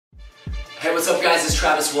What's up guys, it's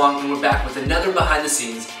Travis Wong and we're back with another behind the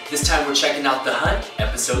scenes. This time we're checking out The Hunt,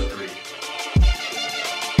 episode 3.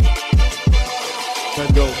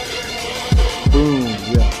 Let go. Boom,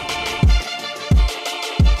 yeah.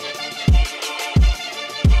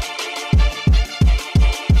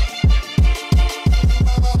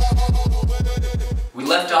 We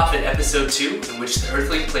left off at episode 2, in which the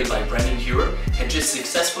Earthling, played by Brendon Huor, had just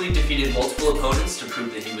successfully defeated multiple opponents to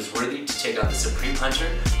prove that he was worthy to take on the Supreme Hunter,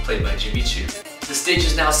 played by Chhiu. The stage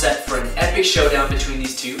is now set for an epic showdown between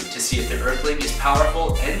these two to see if the Earthling is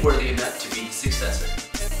powerful and worthy enough to be the successor.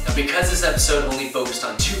 Now because this episode only focused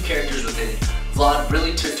on 2 characters within it, Vlad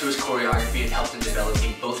really took to his choreography and helped in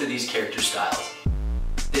developing both of these character styles.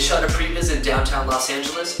 They shot a previs in downtown Los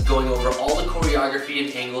Angeles, going over all the choreography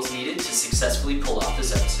and angles needed to successfully pull off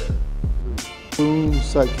this episode. Boom,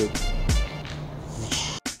 sidekick.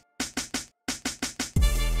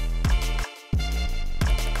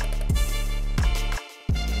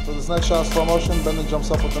 So this next shot, slow motion, Brendon jumps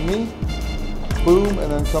up with the knee, boom,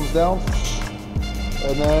 and then comes down.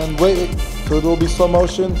 And then, wait, so it'll be slow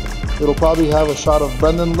motion. It'll probably have a shot of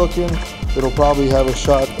Brendon looking. It'll probably have a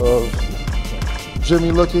shot of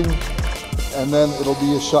Jimmy looking, and then it'll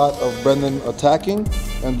be a shot of Brendon attacking,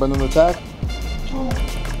 and Brendon attack.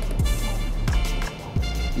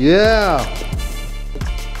 Yeah!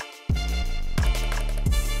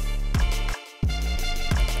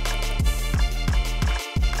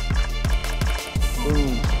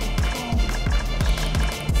 Boom.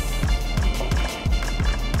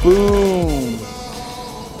 Boom.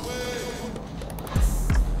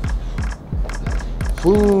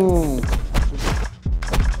 Boom.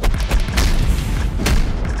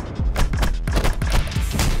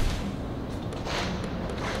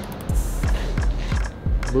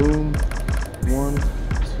 Boom. 1,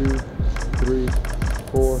 2, 3,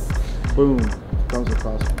 4. Boom. Comes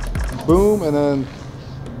across. Boom, and then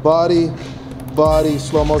body,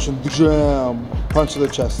 slow motion, jam, punch to the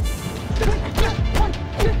chest.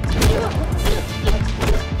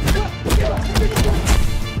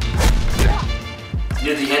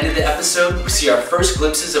 Near the end of the episode, we see our first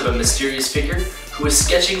glimpses of a mysterious figure who is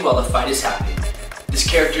sketching while the fight is happening. This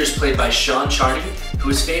character is played by Sean Charney, who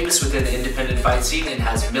is famous within the independent fight scene and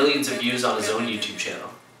has millions of views on his own YouTube channel.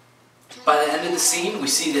 By the end of the scene, we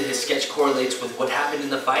see that his sketch correlates with what happened in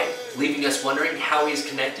the fight, leaving us wondering how he is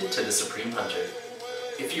connected to the Supreme Hunter.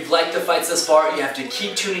 If you've liked the fights thus far, you have to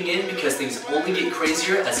keep tuning in because things only get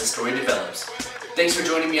crazier as the story develops. Thanks for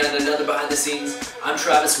joining me on another Behind the Scenes. I'm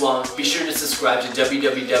Travis Wong. Be sure to subscribe to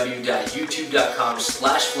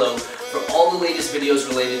www.youtube.com/flow for all the latest videos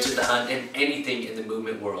related to The Hunt and anything in the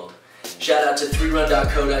movement world. Shout out to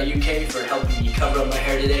 3run.co.uk for helping me cover up my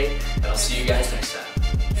hair today, and I'll see you guys next time.